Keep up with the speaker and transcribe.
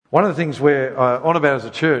One of the things we're on about as a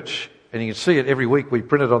church, and you can see it every week, we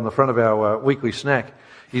print it on the front of our weekly snack,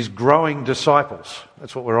 is growing disciples.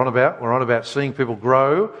 That's what we're on about. We're on about seeing people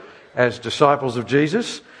grow as disciples of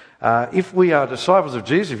Jesus. If we are disciples of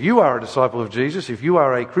Jesus, if you are a disciple of Jesus, if you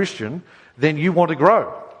are a Christian, then you want to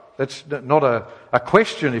grow. That's not a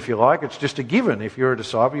question, if you like. It's just a given. If you're a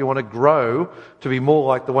disciple, you want to grow to be more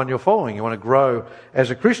like the one you're following. You want to grow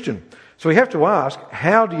as a Christian. So we have to ask,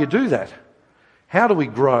 how do you do that? How do we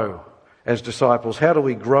grow as disciples? How do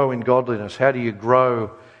we grow in godliness? How do you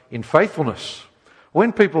grow in faithfulness?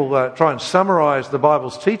 When people try and summarise the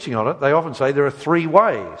Bible's teaching on it, they often say there are three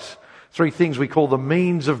ways. Three things we call the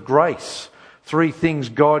means of grace. Three things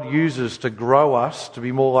God uses to grow us to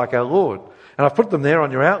be more like our Lord. And I've put them there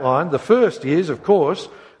on your outline. The first is, of course,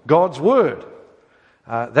 God's Word.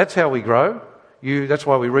 That's how we grow. That's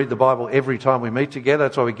why we read the Bible every time we meet together.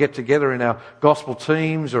 That's why we get together in our gospel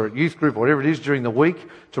teams or at youth group or whatever it is during the week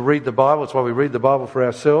to read the Bible. That's why we read the Bible for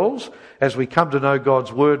ourselves. As we come to know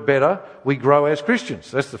God's Word better, we grow as Christians.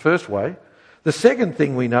 That's the first way. The second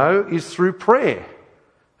thing we know is through prayer.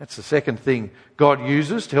 That's the second thing God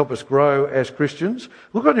uses to help us grow as Christians.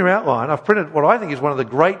 Look on your outline. I've printed what I think is one of the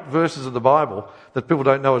great verses of the Bible that people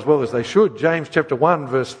don't know as well as they should. James chapter 1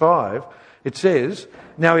 verse 5. It says,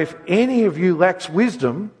 "Now if any of you lacks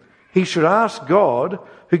wisdom, he should ask God,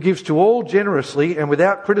 who gives to all generously and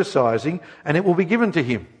without criticising, and it will be given to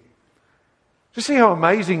him." Just see how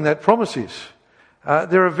amazing that promise is.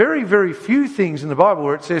 There are very, very few things in the Bible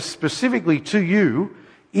where it says specifically to you,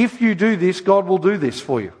 if you do this, God will do this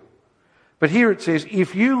for you. But here it says,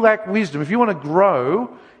 if you lack wisdom, if you want to grow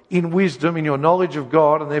in wisdom, in your knowledge of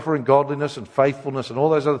God, and therefore in godliness and faithfulness and all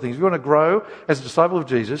those other things, if you want to grow as a disciple of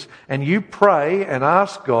Jesus, and you pray and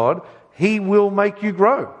ask God, He will make you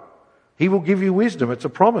grow. He will give you wisdom. It's a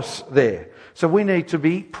promise there. So we need to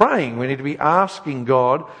be praying. We need to be asking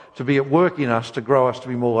God to be at work in us to grow us to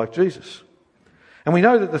be more like Jesus. And we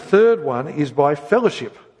know that the third one is by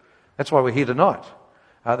fellowship. That's why we're here tonight.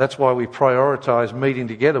 That's why we prioritise meeting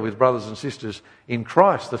together with brothers and sisters in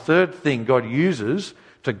Christ. The third thing God uses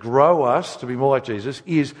to grow us to be more like Jesus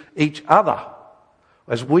is each other.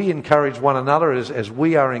 As we encourage one another, as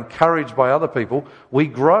we are encouraged by other people, we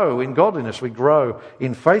grow in godliness, we grow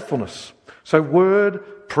in faithfulness. So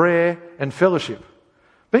word, prayer and fellowship.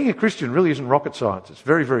 Being a Christian really isn't rocket science. It's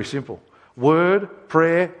very, very simple. Word,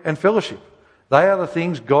 prayer and fellowship. They are the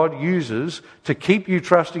things God uses to keep you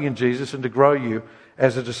trusting in Jesus and to grow you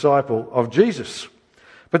as a disciple of Jesus.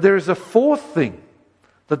 But there is a fourth thing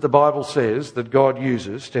that the Bible says that God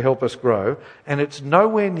uses to help us grow, and it's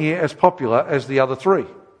nowhere near as popular as the other three.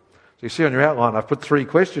 So you see on your outline, I've put 3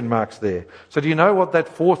 question marks there. So do you know what that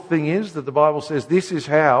fourth thing is that the Bible says this is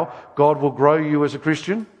how God will grow you as a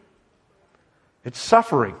Christian? It's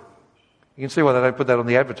suffering. You can see why they don't put that on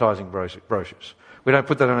the advertising brochures. We don't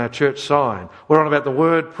put that on our church sign. We're on about the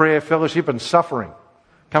word, prayer, fellowship and suffering.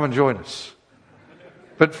 Come and join us.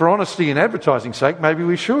 But for honesty and advertising sake, maybe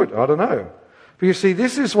we should. I don't know. But you see,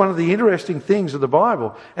 this is one of the interesting things of the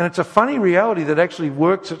Bible. And it's a funny reality that actually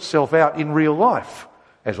works itself out in real life,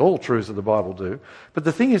 as all truths of the Bible do. But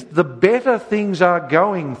the thing is, the better things are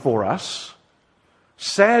going for us,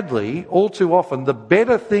 sadly, all too often, the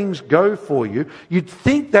better things go for you. You'd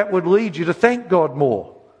think that would lead you to thank God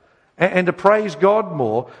more and to praise God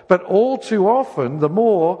more. But all too often,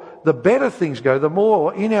 the better things go, the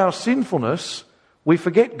more in our sinfulness, we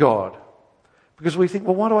forget God. Because we think,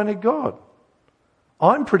 well, why do I need God?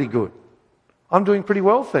 I'm pretty good. I'm doing pretty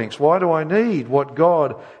well, thanks. Why do I need what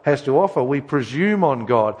God has to offer? We presume on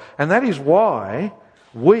God. And that is why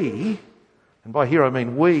we, and by here I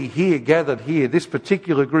mean we here gathered here, this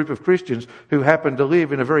particular group of Christians who happen to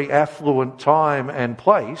live in a very affluent time and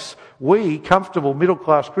place, we, comfortable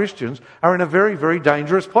middle-class Christians, are in a very, very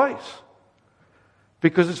dangerous place.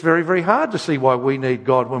 Because it's very, very hard to see why we need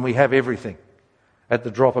God when we have everything at the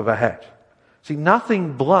drop of a hat. See,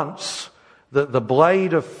 nothing blunts the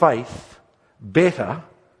blade of faith better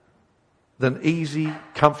than easy,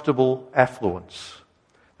 comfortable affluence.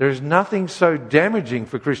 There is nothing so damaging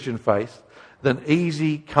for Christian faith than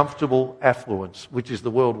easy, comfortable affluence, which is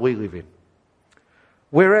the world we live in.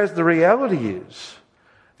 Whereas the reality is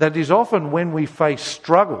that it is often when we face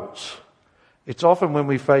struggles, it's often when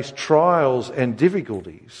we face trials and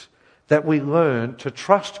difficulties that we learn to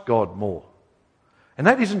trust God more. And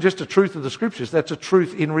that isn't just a truth of the Scriptures, that's a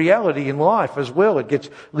truth in reality in life as well. It gets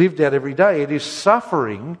lived out every day. It is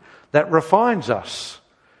suffering that refines us.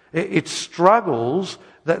 It's struggles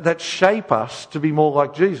that shape us to be more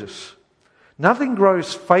like Jesus. Nothing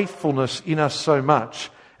grows faithfulness in us so much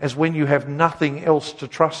as when you have nothing else to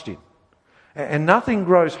trust in. And nothing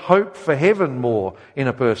grows hope for heaven more in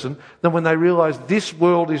a person than when they realise this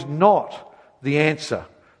world is not the answer.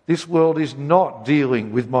 This world is not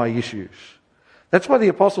dealing with my issues. That's why the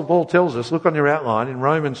Apostle Paul tells us, look on your outline in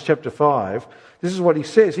Romans chapter 5, this is what he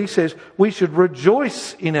says. He says, we should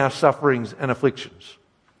rejoice in our sufferings and afflictions.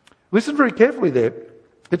 Listen very carefully there.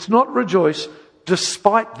 It's not rejoice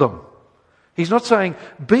despite them. He's not saying,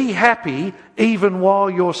 be happy even while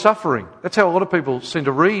you're suffering. That's how a lot of people seem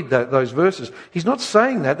to read those verses. He's not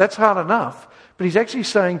saying that. That's hard enough. But he's actually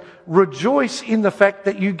saying, rejoice in the fact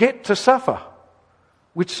that you get to suffer,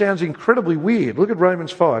 which sounds incredibly weird. Look at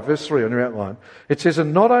Romans 5, verse 3 on your outline. It says,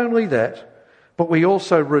 and not only that, but we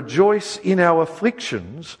also rejoice in our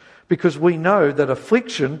afflictions, because we know that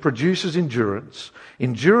affliction produces endurance,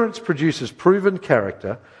 endurance produces proven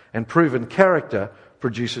character, and proven character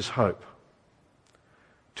produces hope.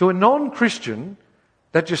 To a non-Christian,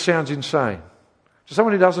 that just sounds insane. To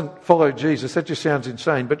someone who doesn't follow Jesus, that just sounds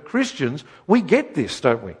insane. But Christians, we get this,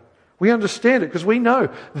 don't we? We understand it because we know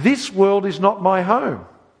this world is not my home.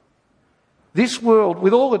 This world,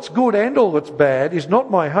 with all its good and all its bad, is not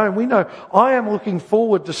my home. We know I am looking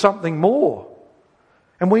forward to something more.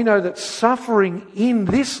 And we know that suffering in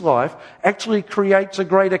this life actually creates a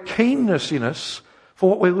greater keenness in us for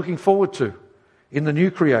what we're looking forward to in the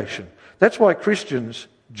new creation. That's why Christians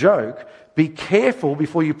joke, be careful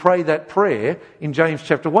before you pray that prayer in James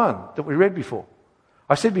chapter 1 that we read before.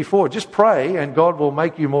 I said before, just pray and God will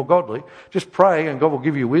make you more godly. Just pray and God will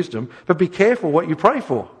give you wisdom. But be careful what you pray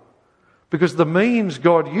for. Because the means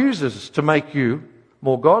God uses to make you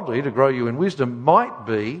more godly, to grow you in wisdom, might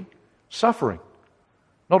be suffering.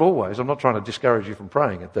 Not always. I'm not trying to discourage you from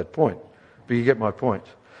praying at that point. But you get my point.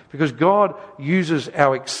 Because God uses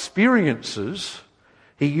our experiences.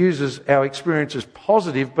 He uses our experiences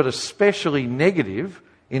positive, but especially negative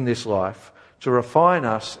in this life, to refine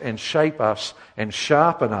us and shape us and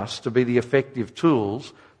sharpen us to be the effective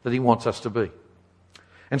tools that He wants us to be.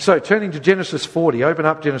 And so, turning to Genesis 40, open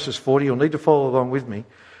up Genesis 40, you'll need to follow along with me.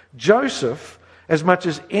 Joseph, as much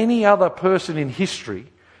as any other person in history,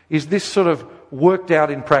 is this sort of worked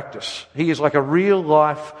out in practice. He is like a real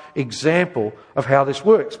life example of how this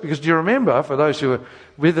works. Because do you remember, for those who are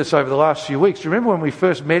with us over the last few weeks, do you remember when we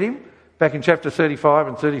first met him back in chapter 35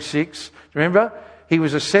 and 36? Do you remember? He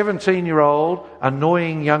was a 17-year-old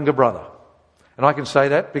annoying younger brother. And I can say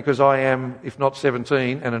that because I am, if not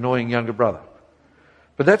 17, an annoying younger brother.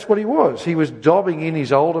 But that's what he was. He was dobbing in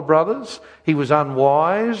his older brothers. He was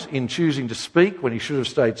unwise in choosing to speak when he should have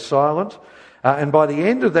stayed silent. And by the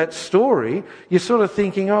end of that story, you're sort of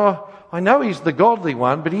thinking, oh, I know he's the godly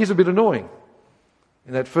one, but he is a bit annoying.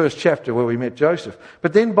 In that first chapter where we met Joseph.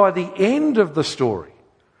 But then by the end of the story,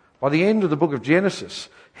 by the end of the book of Genesis,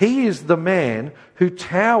 he is the man who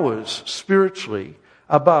towers spiritually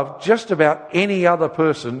above just about any other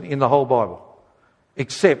person in the whole Bible,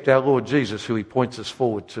 except our Lord Jesus, who he points us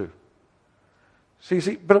forward to.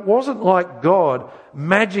 See, but it wasn't like God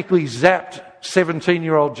magically zapped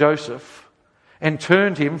 17-year-old Joseph and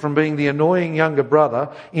turned him from being the annoying younger brother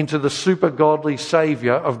into the super godly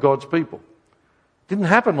saviour of God's people. It didn't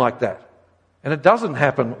happen like that. And it doesn't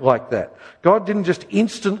happen like that. God didn't just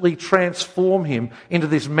instantly transform him into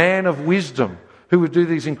this man of wisdom who would do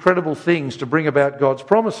these incredible things to bring about God's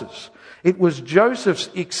promises. It was Joseph's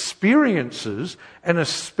experiences, and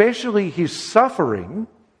especially his suffering,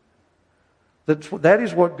 that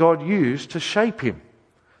is what God used to shape him.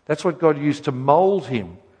 That's what God used to mould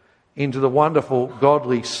him into the wonderful,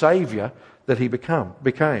 godly saviour that he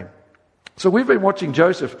became. So we've been watching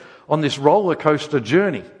Joseph on this roller coaster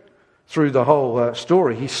journey through the whole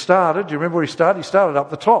story. He started, do you remember where he started? He started up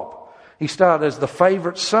the top. He started as the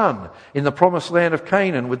favourite son in the promised land of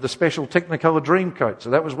Canaan with the special Technicolor dream coat.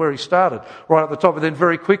 So that was where he started, right at the top. And then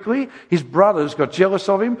very quickly, his brothers got jealous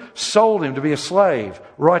of him, sold him to be a slave,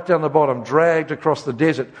 right down the bottom, dragged across the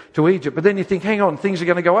desert to Egypt. But then you think, hang on, things are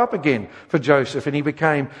going to go up again for Joseph. And he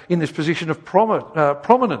became in this position of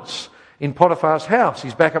prominence in Potiphar's house.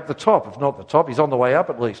 He's back up the top. If not the top, he's on the way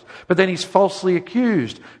up at least. But then he's falsely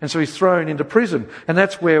accused. And so he's thrown into prison. And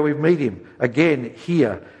that's where we meet him again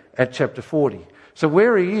here at chapter 40. So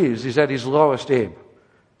where he is at his lowest ebb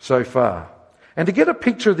so far. And to get a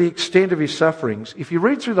picture of the extent of his sufferings, if you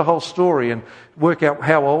read through the whole story and work out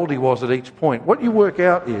how old he was at each point, what you work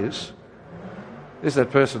out is, there's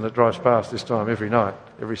that person that drives past this time every night,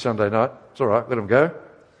 every Sunday night. It's all right, let him go.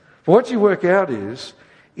 But what you work out is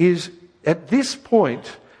at this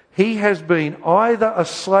point, he has been either a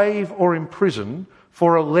slave or in prison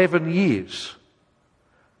for 11 years.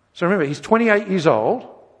 So remember, he's 28 years old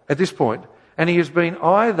at this point, and he has been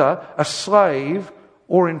either a slave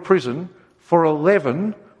or in prison for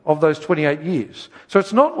 11 of those 28 years. So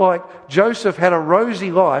it's not like Joseph had a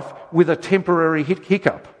rosy life with a temporary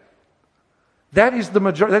hiccup. That is the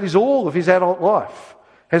majority. That is all of his adult life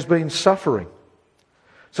has been suffering.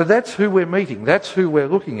 So that's who we're meeting. That's who we're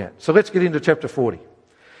looking at. So let's get into chapter 40.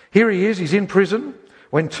 Here he is. He's in prison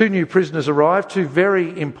when two new prisoners arrive, two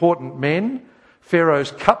very important men,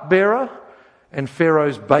 Pharaoh's cupbearer and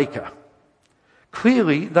Pharaoh's baker.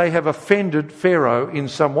 Clearly, they have offended Pharaoh in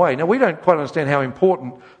some way. Now, we don't quite understand how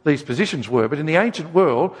important these positions were, but in the ancient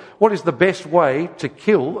world, what is the best way to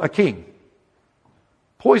kill a king?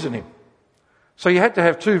 Poison him. So you had to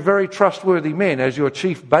have two very trustworthy men as your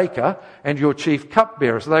chief baker and your chief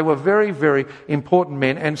cupbearer. So they were very, very important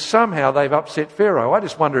men, and somehow they've upset Pharaoh. I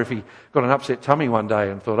just wonder if he got an upset tummy one day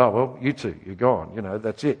and thought, oh, well, you two, you're gone. You know,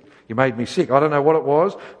 that's it. You made me sick. I don't know what it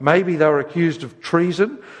was. Maybe they were accused of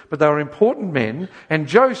treason, but they were important men. And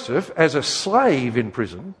Joseph, as a slave in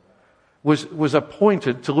prison, was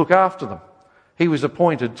appointed to look after them. He was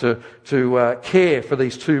appointed to care for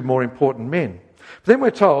these two more important men. But then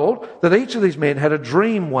we're told that each of these men had a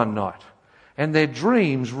dream one night, and their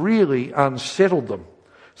dreams really unsettled them.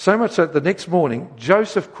 So much so that the next morning,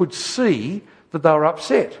 Joseph could see that they were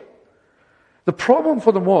upset. The problem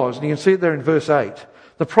for them was, and you can see it there in verse 8,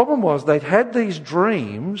 the problem was they'd had these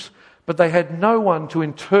dreams, but they had no one to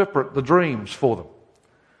interpret the dreams for them.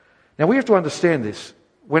 Now we have to understand this.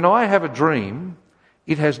 When I have a dream,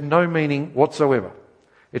 it has no meaning whatsoever.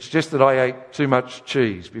 It's just that I ate too much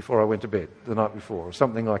cheese before I went to bed the night before, or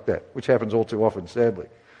something like that, which happens all too often, sadly.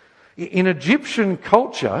 In Egyptian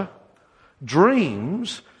culture,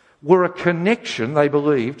 dreams were a connection, they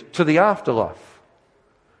believed, to the afterlife.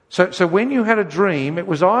 So when you had a dream, it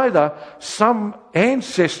was either some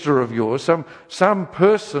ancestor of yours, some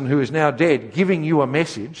person who is now dead, giving you a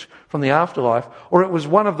message from the afterlife, or it was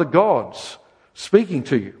one of the gods speaking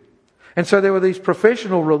to you. And so there were these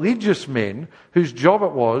professional religious men whose job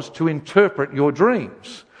it was to interpret your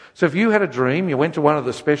dreams. So if you had a dream, you went to one of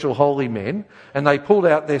the special holy men, and they pulled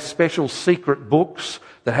out their special secret books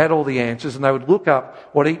that had all the answers, and they would look up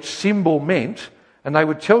what each symbol meant, and they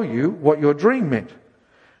would tell you what your dream meant.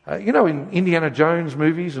 In Indiana Jones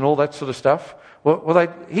movies and all that sort of stuff,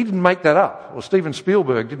 he didn't make that up. Or Steven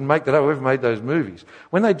Spielberg didn't make that up, whoever made those movies.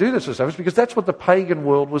 When they do this sort of stuff, it's because that's what the pagan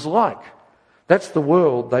world was like. That's the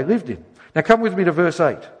world they lived in. Now come with me to verse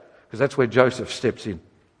 8, because that's where Joseph steps in.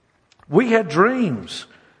 We had dreams,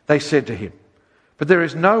 they said to him, but there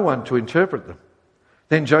is no one to interpret them.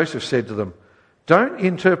 Then Joseph said to them, don't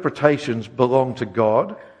interpretations belong to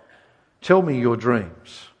God? Tell me your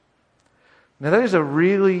dreams. Now that is a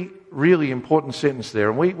really, really important sentence there,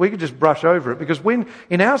 and we could just brush over it, because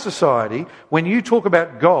in our society, when you talk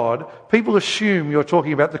about God, people assume you're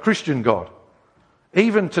talking about the Christian God.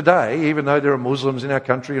 Even today, even though there are Muslims in our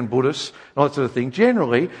country and Buddhists and all that sort of thing,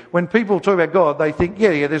 generally, when people talk about God, they think,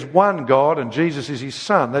 yeah, there's one God and Jesus is his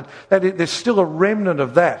son. That there's still a remnant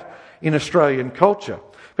of that in Australian culture.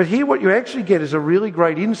 But here what you actually get is a really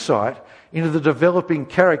great insight into the developing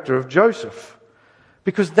character of Joseph.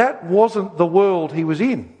 Because that wasn't the world he was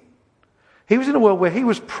in. He was in a world where he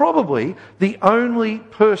was probably the only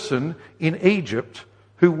person in Egypt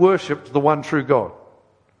who worshipped the one true God.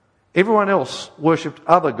 Everyone else worshipped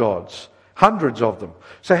other gods, hundreds of them.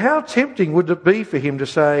 So how tempting would it be for him to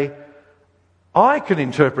say, I can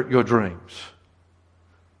interpret your dreams,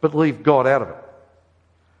 but leave God out of it?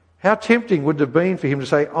 How tempting would it have been for him to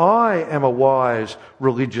say, I am a wise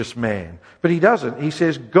religious man? But he doesn't. He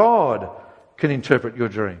says, God can interpret your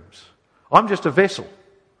dreams. I'm just a vessel.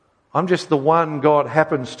 I'm just the one God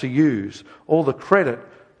happens to use. All the credit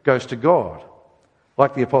goes to God.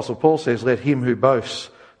 Like the Apostle Paul says, let him who boasts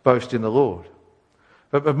boast in the Lord.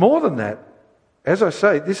 But more than that, as I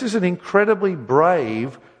say, this is an incredibly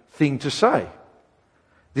brave thing to say.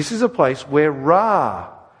 This is a place where Ra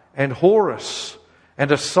and Horus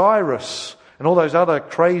and Osiris and all those other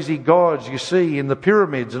crazy gods you see in the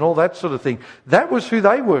pyramids and all that sort of thing, that was who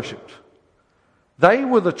they worshipped. They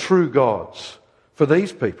were the true gods for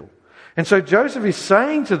these people. And so Joseph is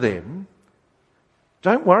saying to them,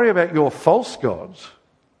 don't worry about your false gods,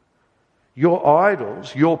 your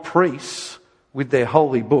idols, your priests with their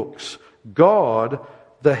holy books. God,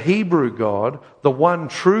 the Hebrew God, the one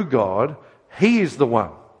true God, he is the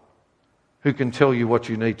one who can tell you what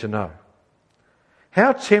you need to know.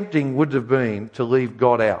 How tempting would it have been to leave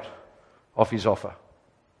God out of his offer?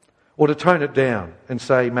 Or to tone it down and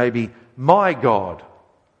say maybe, my God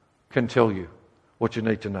can tell you what you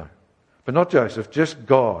need to know. But not Joseph, just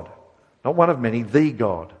God. Not one of many, the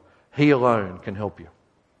God. He alone can help you.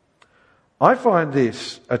 I find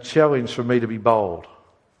this a challenge for me to be bold.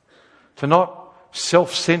 To not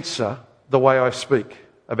self-censor the way I speak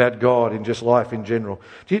about God in just life in general.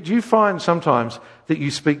 Do you find sometimes that you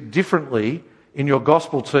speak differently in your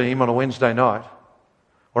gospel team on a Wednesday night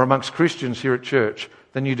or amongst Christians here at church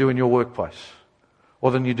than you do in your workplace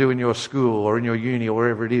or than you do in your school or in your uni or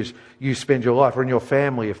wherever it is you spend your life, or in your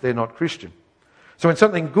family if they're not Christian? So when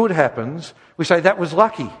something good happens, we say, that was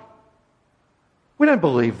lucky. We don't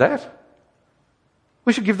believe that.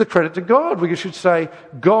 We should give the credit to God. We should say,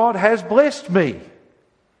 God has blessed me.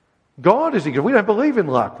 God is a good. We don't believe in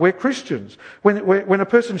luck. We're Christians. When a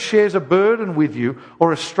person shares a burden with you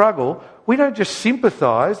or a struggle, we don't just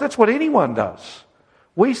sympathise. That's what anyone does.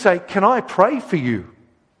 We say, can I pray for you?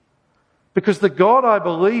 Because the God I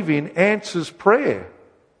believe in answers prayer.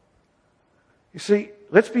 You see,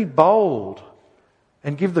 let's be bold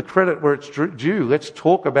and give the credit where it's due. Let's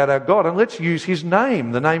talk about our God and let's use his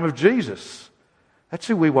name, the name of Jesus. That's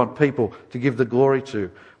who we want people to give the glory to.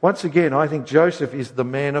 Once again, I think Joseph is the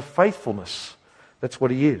man of faithfulness. That's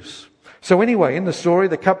what he is. So anyway, in the story,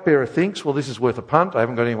 the cupbearer thinks, well, this is worth a punt. I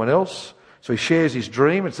haven't got anyone else. So he shares his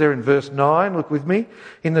dream. It's there in verse 9. Look with me.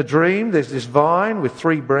 In the dream, there's this vine with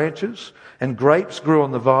 3 branches, and grapes grew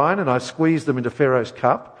on the vine, and I squeezed them into Pharaoh's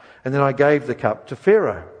cup, and then I gave the cup to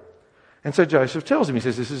Pharaoh. And so Joseph tells him, he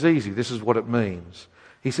says, this is easy. This is what it means.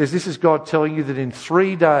 He says, this is God telling you that in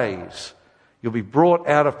 3 days you'll be brought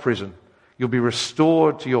out of prison. You'll be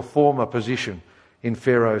restored to your former position in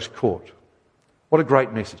Pharaoh's court. What a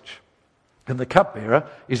great message. And the cupbearer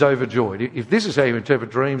is overjoyed. If this is how you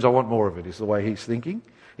interpret dreams, I want more of it, is the way he's thinking.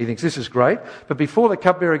 He thinks this is great. But before the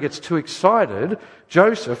cupbearer gets too excited,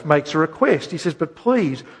 Joseph makes a request. He says, but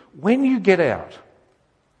please, when you get out,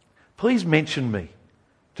 please mention me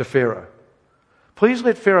to Pharaoh. Please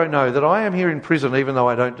let Pharaoh know that I am here in prison even though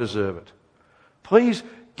I don't deserve it. Please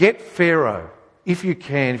get Pharaoh, if you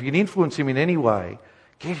can influence him in any way,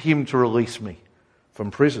 get him to release me from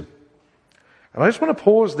prison. And I just want to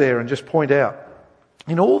pause there and just point out,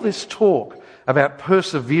 in all this talk about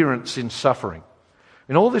perseverance in suffering,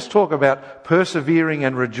 in all this talk about persevering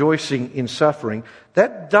and rejoicing in suffering,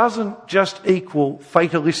 that doesn't just equal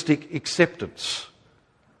fatalistic acceptance.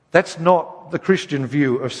 That's not the Christian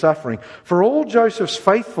view of suffering. For all Joseph's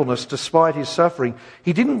faithfulness despite his suffering,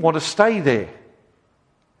 he didn't want to stay there.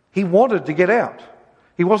 He wanted to get out.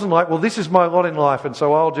 He wasn't like, well, this is my lot in life, and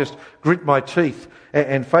so I'll just grit my teeth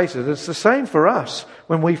and face it. It's the same for us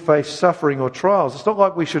when we face suffering or trials. It's not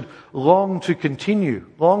like we should long for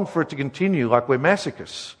it to continue like we're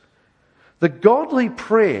masochists. The godly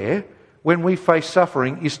prayer when we face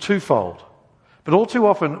suffering is twofold, but all too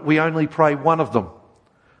often we only pray one of them.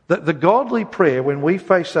 The godly prayer when we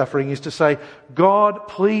face suffering is to say, God,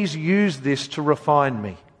 please use this to refine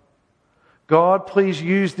me. God, please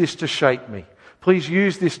use this to shape me. Please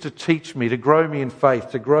use this to teach me, to grow me in faith,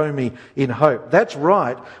 to grow me in hope. That's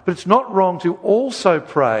right, but it's not wrong to also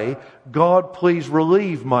pray, God, please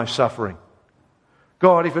relieve my suffering.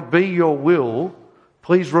 God, if it be your will,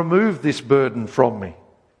 please remove this burden from me.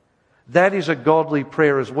 That is a godly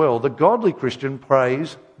prayer as well. The godly Christian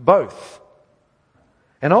prays both.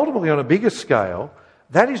 And ultimately, on a bigger scale,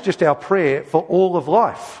 that is just our prayer for all of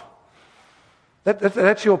life.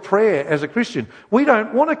 That's your prayer as a Christian. We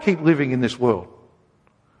don't want to keep living in this world.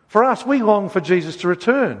 For us, we long for Jesus to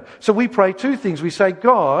return. So we pray 2 things. We say,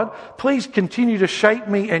 God, please continue to shape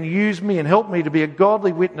me and use me and help me to be a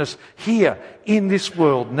godly witness here in this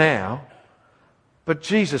world now. But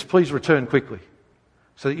Jesus, please return quickly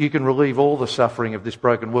so that you can relieve all the suffering of this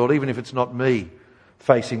broken world, even if it's not me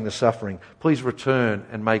facing the suffering. Please return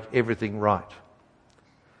and make everything right.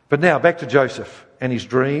 But now back to Joseph and his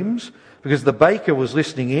dreams, because the baker was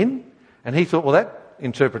listening in and he thought, well, that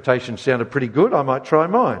interpretation sounded pretty good. I might try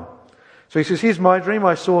mine. So he says, here's my dream.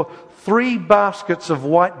 I saw 3 baskets of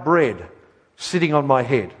white bread sitting on my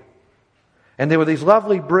head. And there were these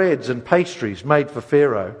lovely breads and pastries made for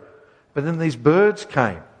Pharaoh. But then these birds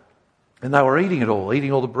came and they were eating it all,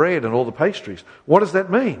 eating all the bread and all the pastries. What does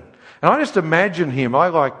that mean? And I just imagine him. I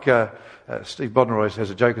like... Steve Bodnar always has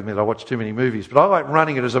a joke with me that I watch too many movies, but I like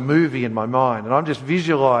running it as a movie in my mind, and I'm just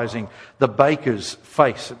visualising the baker's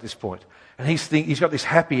face at this point. And he's got this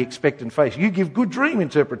happy, expectant face. You give good dream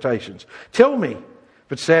interpretations. Tell me.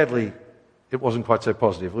 But sadly, it wasn't quite so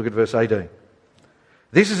positive. Look at verse 18.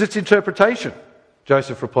 This is its interpretation,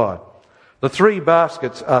 Joseph replied. The 3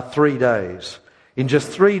 baskets are 3 days. In just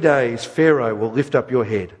 3 days, Pharaoh will lift up your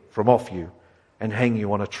head from off you and hang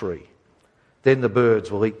you on a tree. Then the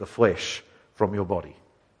birds will eat the flesh from your body.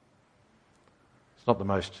 It's not the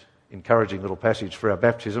most encouraging little passage for our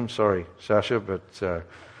baptism. Sorry, Sasha, but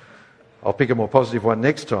I'll pick a more positive one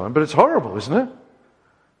next time. But it's horrible, isn't it?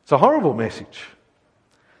 It's a horrible message.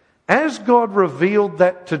 As God revealed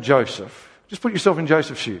that to Joseph, Just put yourself in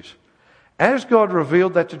Joseph's shoes. As God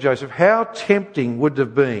revealed that to Joseph, how tempting would it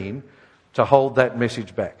have been to hold that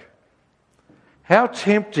message back? How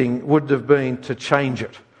tempting would it have been to change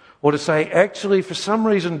it? Or to say, actually, for some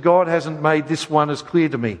reason, God hasn't made this one as clear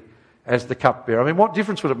to me as the cupbearer. I mean, what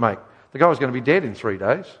difference would it make? The guy was going to be dead in 3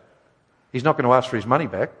 days. He's not going to ask for his money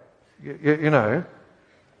back, you know.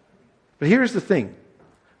 But here is the thing.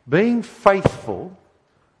 Being faithful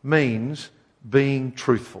means being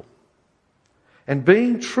truthful. And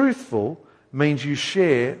being truthful means you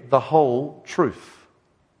share the whole truth.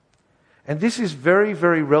 And this is very,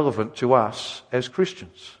 very relevant to us as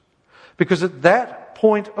Christians. Because at that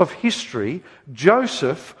point of history,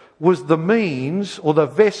 Joseph was the means or the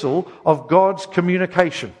vessel of God's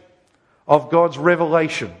communication, of God's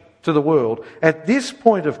revelation to the world. At this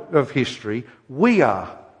point of history, we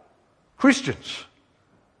are Christians.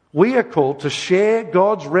 We are called to share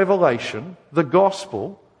God's revelation, the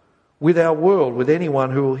gospel, with our world, with anyone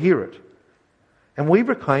who will hear it. And we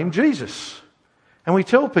proclaim Jesus. And we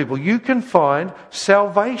tell people, you can find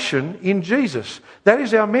salvation in Jesus. That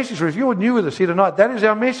is our message. Or if you're new with us here tonight, that is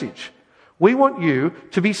our message. We want you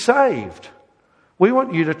to be saved. We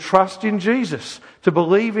want you to trust in Jesus, to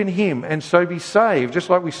believe in Him and so be saved, just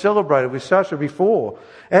like we celebrated with Sasha before.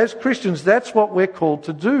 As Christians, that's what we're called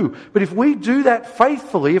to do. But if we do that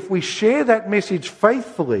faithfully, if we share that message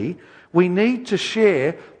faithfully, we need to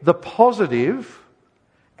share the positive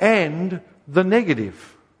and the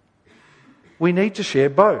negative. We need to share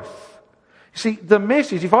both. You see, the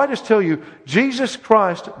message, if I just tell you, Jesus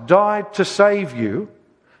Christ died to save you,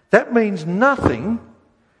 that means nothing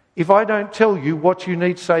if I don't tell you what you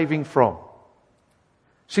need saving from.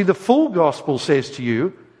 See, the full gospel says to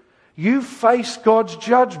you, you face God's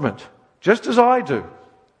judgment, just as I do,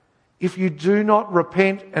 if you do not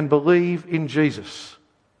repent and believe in Jesus.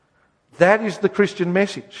 That is the Christian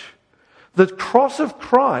message. The cross of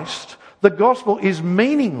Christ, the gospel, is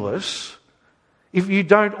meaningless if you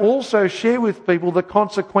don't also share with people the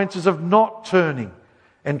consequences of not turning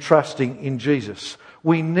and trusting in Jesus.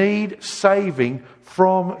 We need saving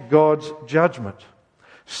from God's judgment.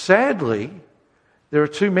 Sadly, there are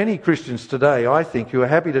too many Christians today, I think, who are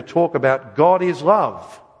happy to talk about God is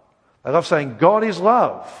love. They love saying God is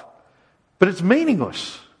love, but it's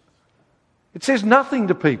meaningless. It says nothing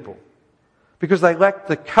to people because they lack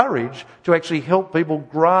the courage to actually help people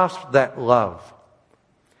grasp that love.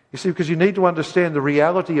 You see, because you need to understand the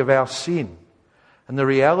reality of our sin and the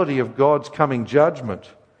reality of God's coming judgment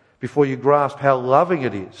before you grasp how loving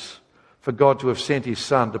it is for God to have sent His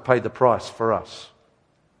Son to pay the price for us.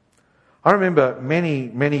 I remember many,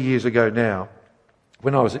 many years ago now,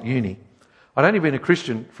 when I was at uni, I'd only been a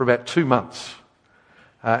Christian for about 2 months.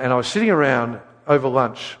 And I was sitting around over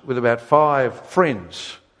lunch with about 5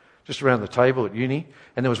 friends, just around the table at uni,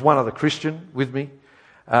 and there was one other Christian with me.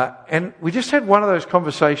 And we just had one of those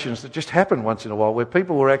conversations that just happened once in a while where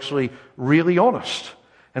people were actually really honest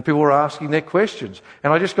and people were asking their questions.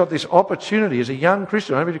 And I just got this opportunity as a young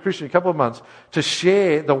Christian, I've been a Christian a couple of months, to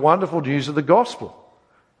share the wonderful news of the gospel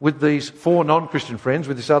with these 4 non-Christian friends,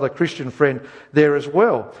 with this other Christian friend there as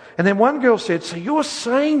well. And then one girl said, so you're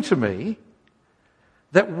saying to me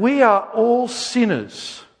that we are all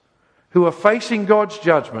sinners who are facing God's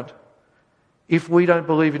judgment if we don't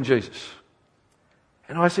believe in Jesus?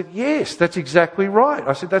 And I said, yes, that's exactly right.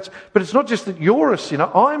 I said, but it's not just that you're a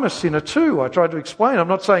sinner, I'm a sinner too. I tried to explain. I'm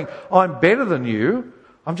not saying I'm better than you.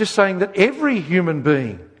 I'm just saying that every human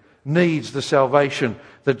being needs the salvation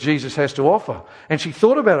that Jesus has to offer. And she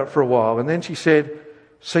thought about it for a while and then she said,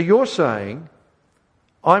 so you're saying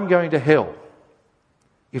I'm going to hell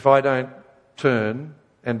if I don't turn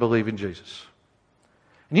and believe in Jesus?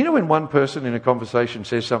 And you know when one person in a conversation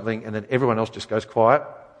says something and then everyone else just goes quiet?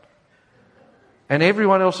 And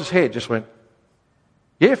everyone else's head just went,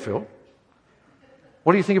 yeah, Phil.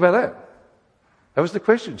 What do you think about that? That was the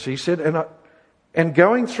question. She said, and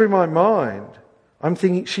going through my mind, I'm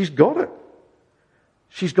thinking, she's got it.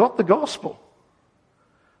 She's got the gospel.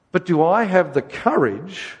 But do I have the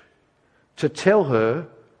courage to tell her,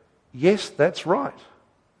 yes, that's right.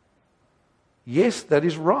 Yes, that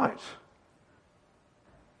is right.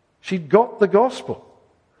 She'd got the gospel.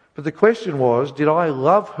 But the question was, did I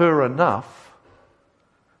love her enough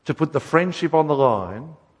to put the friendship on the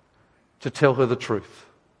line to tell her the truth?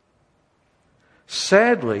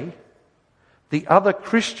 Sadly, the other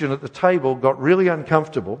Christian at the table got really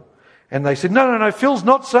uncomfortable and they said, no, Phil's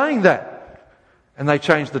not saying that. And they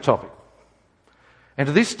changed the topic. And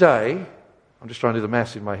to this day, I'm just trying to do the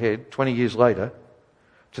maths in my head, 20 years later,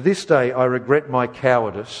 to this day I regret my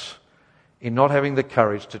cowardice in not having the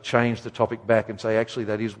courage to change the topic back and say, actually,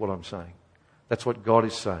 that is what I'm saying. That's what God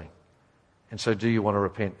is saying. And so do you want to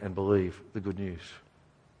repent and believe the good news?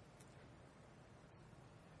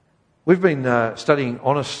 We've been studying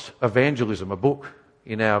Honest Evangelism, a book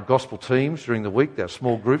in our gospel teams during the week, our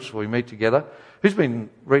small groups where we meet together. Who's been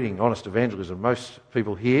reading Honest Evangelism? Most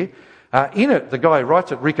people here. In it, the guy who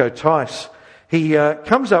writes it, Rico Tice, he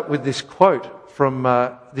comes up with this quote from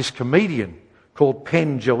this comedian called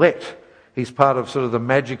Penn Jillette. He's part of sort of the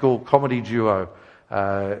magical comedy duo,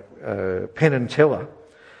 Penn and Teller.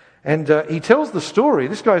 And he tells the story.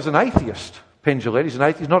 This guy's an atheist, Penn Jillette. He's an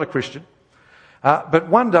atheist, not a Christian. But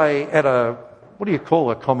one day at what do you call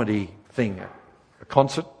a comedy thing? A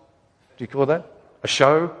concert? Do you call that? A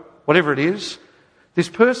show? Whatever it is. This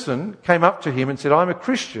person came up to him and said, I'm a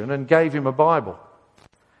Christian, and gave him a Bible.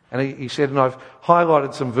 And he said, and I've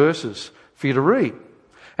highlighted some verses for you to read.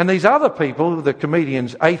 And these other people, the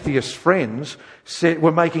comedian's atheist friends,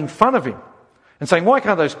 were making fun of him and saying, why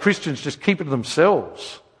can't those Christians just keep it to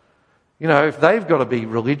themselves? You know, if they've got to be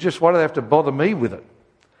religious, why do they have to bother me with it?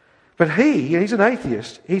 But he's an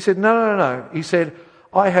atheist, he said, no. He said,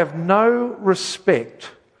 I have no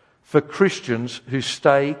respect for Christians who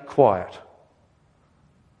stay quiet.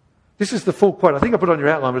 This is the full quote. I think I put it on your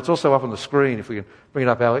outline, but it's also up on the screen if we can bring it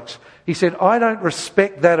up, Alex. He said, I don't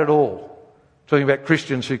respect that at all. Talking about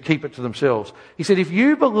Christians who keep it to themselves. He said, if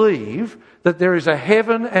you believe that there is a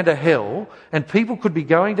heaven and a hell, and people could be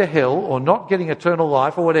going to hell or not getting eternal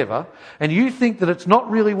life or whatever, and you think that it's not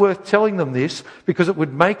really worth telling them this because it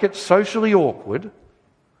would make it socially awkward,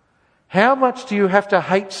 how much do you have to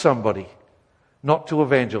hate somebody not to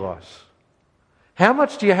evangelise? How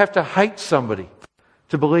much do you have to hate somebody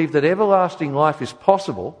to believe that everlasting life is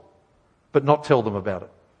possible, but not tell them about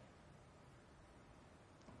it?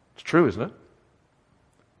 It's true, isn't it?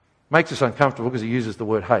 Makes us uncomfortable because he uses the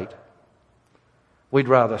word hate. We'd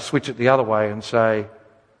rather switch it the other way and say,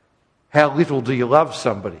 how little do you love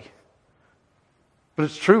somebody? But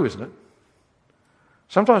it's true, isn't it?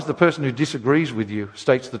 Sometimes the person who disagrees with you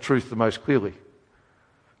states the truth the most clearly.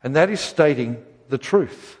 And that is stating the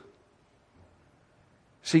truth.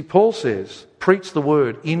 See, Paul says, preach the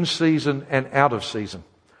word in season and out of season.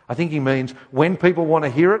 I think he means when people want to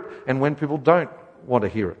hear it and when people don't want to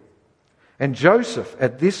hear it. And Joseph,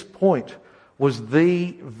 at this point, was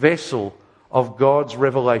the vessel of God's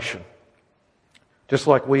revelation, just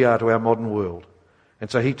like we are to our modern world. And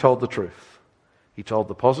so he told the truth. He told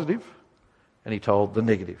the positive and he told the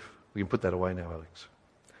negative. We can put that away now, Alex.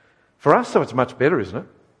 For us, though, it's much better, isn't it?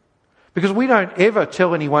 Because we don't ever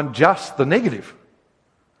tell anyone just the negative.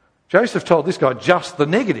 Joseph told this guy just the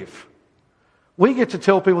negative. We get to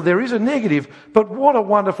tell people there is a negative, but what a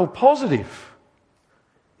wonderful positive.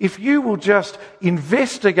 If you will just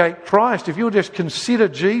investigate Christ, if you will just consider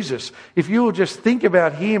Jesus, if you will just think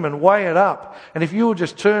about him and weigh it up, and if you will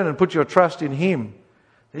just turn and put your trust in him,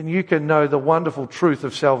 then you can know the wonderful truth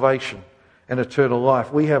of salvation and eternal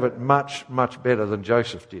life. We have it much, much better than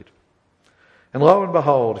Joseph did. And lo and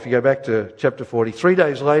behold, if you go back to chapter 40, 3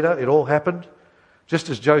 days later, it all happened. Just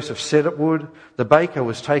as Joseph said it would, the baker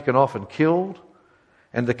was taken off and killed,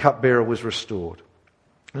 and the cupbearer was restored.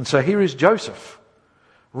 And so here is Joseph,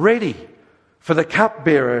 ready for the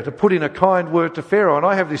cupbearer to put in a kind word to Pharaoh. And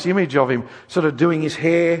I have this image of him sort of doing his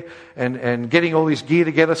hair and getting all his gear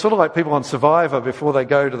together, sort of like people on Survivor before they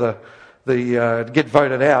go to the get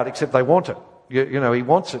voted out, except they want it. You know, he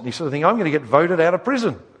wants it. And he's sort of thinking, I'm going to get voted out of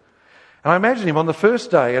prison. And I imagine him on the first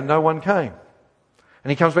day and no one came.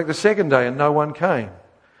 And he comes back the second day and no one came.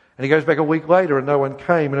 And he goes back a week later and no one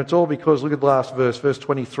came. And it's all because, look at the last verse, verse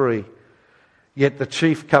 23. Yet the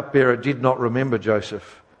chief cupbearer did not remember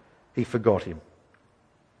Joseph. He forgot him.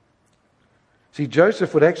 See,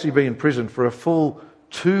 Joseph would actually be in prison for a full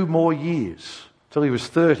 2 more years, till he was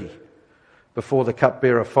 30, before the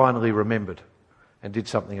cupbearer finally remembered and did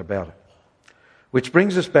something about it. Which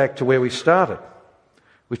brings us back to where we started,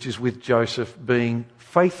 which is with Joseph being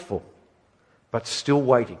faithful, but still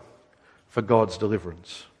waiting for God's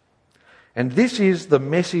deliverance. And this is the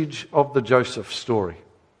message of the Joseph story.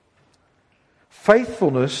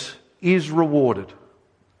 Faithfulness is rewarded.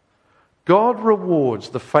 God rewards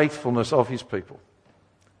the faithfulness of his people,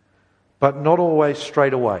 but not always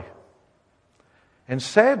straight away. And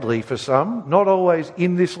sadly for some, not always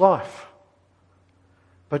in this life.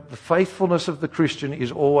 But the faithfulness of the Christian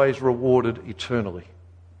is always rewarded eternally.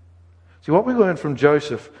 See, what we learn from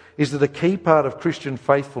Joseph is that a key part of Christian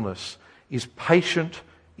faithfulness is patient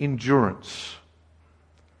endurance.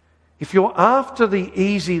 If you're after the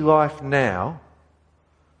easy life now,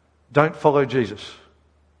 don't follow Jesus.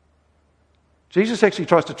 Jesus actually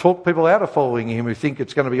tries to talk people out of following him who think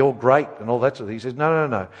it's going to be all great and all that sort of thing. He says,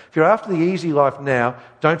 no. If you're after the easy life now,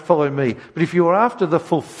 don't follow me. But if you're after the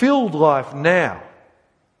fulfilled life now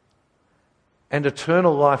and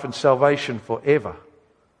eternal life and salvation forever,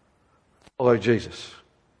 follow Jesus.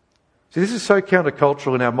 See, this is so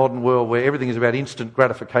countercultural in our modern world where everything is about instant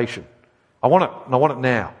gratification. I want it, and I want it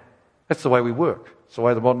now. That's the way we work. It's the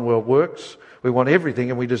way the modern world works. We want everything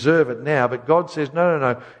and we deserve it now. But God says,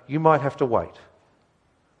 no. You might have to wait.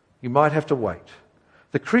 You might have to wait.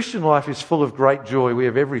 The Christian life is full of great joy. We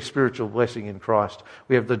have every spiritual blessing in Christ.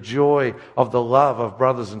 We have the joy of the love of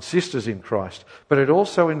brothers and sisters in Christ. But it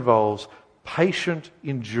also involves patient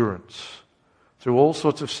endurance through all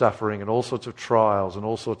sorts of suffering and all sorts of trials and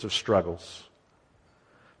all sorts of struggles.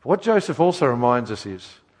 But what Joseph also reminds us is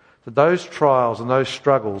that those trials and those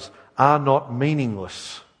struggles are not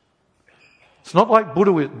meaningless. It's not like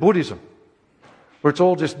Buddhism, where it's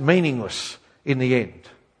all just meaningless in the end.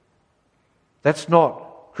 That's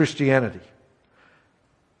not Christianity.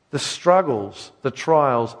 The struggles, the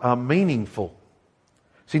trials are meaningful.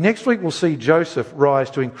 See, next week we'll see Joseph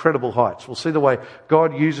rise to incredible heights. We'll see the way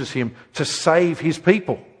God uses him to save his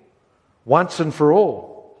people once and for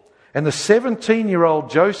all. And the 17-year-old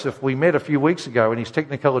Joseph we met a few weeks ago in his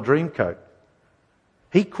Technicolor Dreamcoat,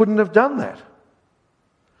 he couldn't have done that.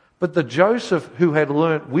 But the Joseph who had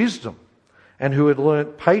learnt wisdom and who had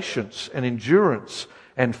learnt patience and endurance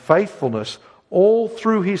and faithfulness all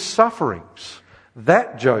through his sufferings,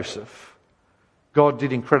 that Joseph, God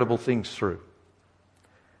did incredible things through.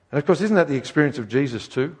 And of course, isn't that the experience of Jesus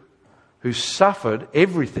too? Who suffered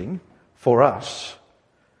everything for us,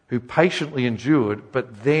 who patiently endured,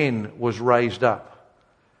 but then was raised up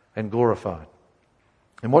and glorified.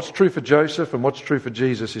 And what's true for Joseph and what's true for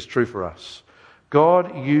Jesus is true for us.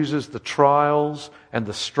 God uses the trials and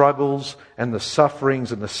the struggles and the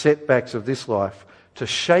sufferings and the setbacks of this life to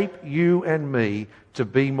shape you and me to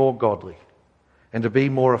be more godly and to be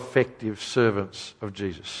more effective servants of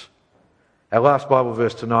Jesus. Our last Bible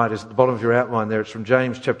verse tonight is at the bottom of your outline there. It's from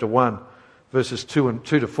James chapter 1, verses 2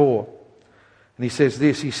 to 4. And he says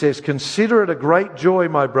this, he says, "Consider it a great joy,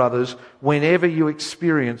 my brothers, whenever you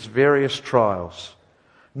experience various trials,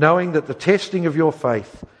 knowing that the testing of your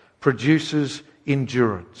faith produces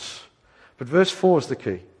endurance." But verse 4 is the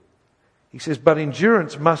key. He says, "But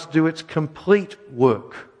endurance must do its complete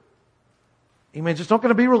work." He means it's not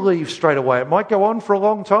going to be relieved straight away. It might go on for a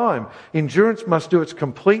long time. Endurance must do its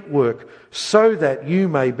complete work so that you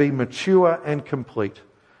may be mature and complete,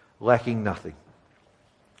 lacking nothing.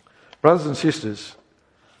 Brothers and sisters,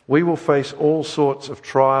 we will face all sorts of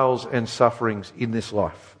trials and sufferings in this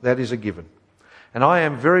life. That is a given. And I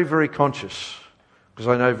am very, very conscious, because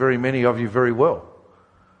I know very many of you very well.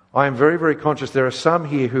 I am very, very conscious there are some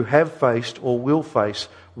here who have faced or will face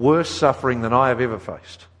worse suffering than I have ever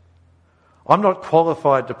faced. I'm not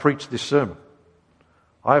qualified to preach this sermon.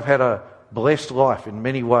 I've had a blessed life in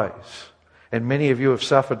many ways, and many of you have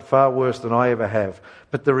suffered far worse than I ever have.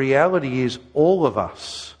 But the reality is, all of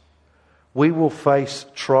us, we will face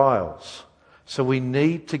trials. So we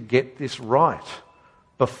need to get this right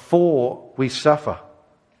before we suffer.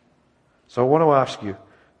 So I want to ask you,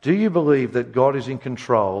 do you believe that God is in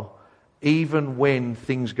control even when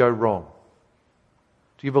things go wrong?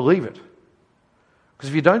 Do you believe it? Because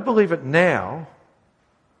if you don't believe it now,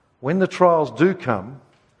 when the trials do come,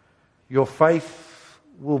 your faith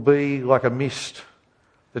will be like a mist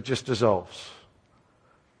that just dissolves.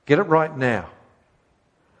 Get it right now.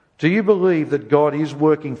 Do you believe that God is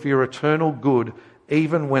working for your eternal good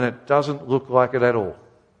even when it doesn't look like it at all?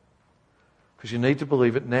 Because you need to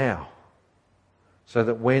believe it now, so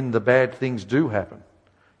that when the bad things do happen,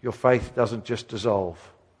 your faith doesn't just dissolve.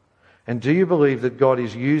 And do you believe that God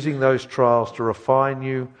is using those trials to refine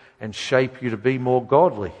you and shape you to be more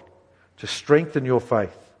godly, to strengthen your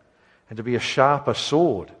faith, and to be a sharper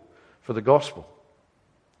sword for the gospel?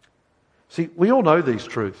 See, we all know these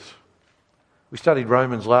truths. We studied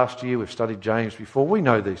Romans last year, we've studied James before, we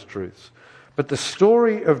know these truths. But the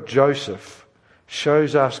story of Joseph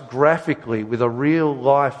shows us graphically with a real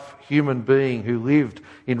life human being who lived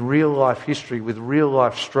in real life history with real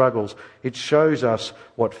life struggles. It shows us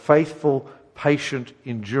what faithful, patient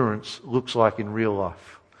endurance looks like in real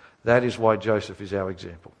life. That is why Joseph is our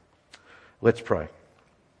example. Let's pray.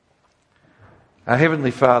 Our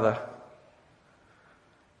Heavenly Father,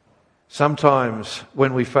 sometimes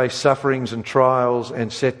when we face sufferings and trials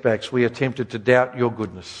and setbacks, we are tempted to doubt your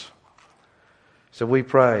goodness. So we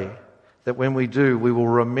pray that when we do, we will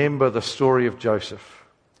remember the story of Joseph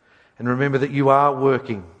and remember that you are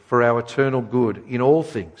working for our eternal good in all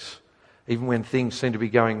things, even when things seem to be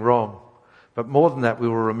going wrong. But more than that, we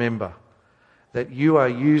will remember that you are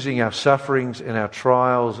using our sufferings and our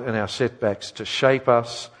trials and our setbacks to shape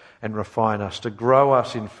us and refine us, to grow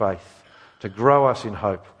us in faith, to grow us in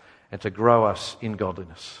hope, and to grow us in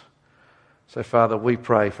godliness. So, Father, we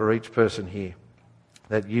pray for each person here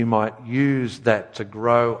that you might use that to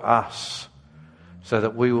grow us so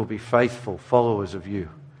that we will be faithful followers of you,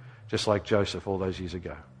 just like Joseph all those years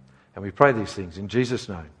ago. And we pray these things in Jesus'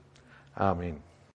 name. Amen.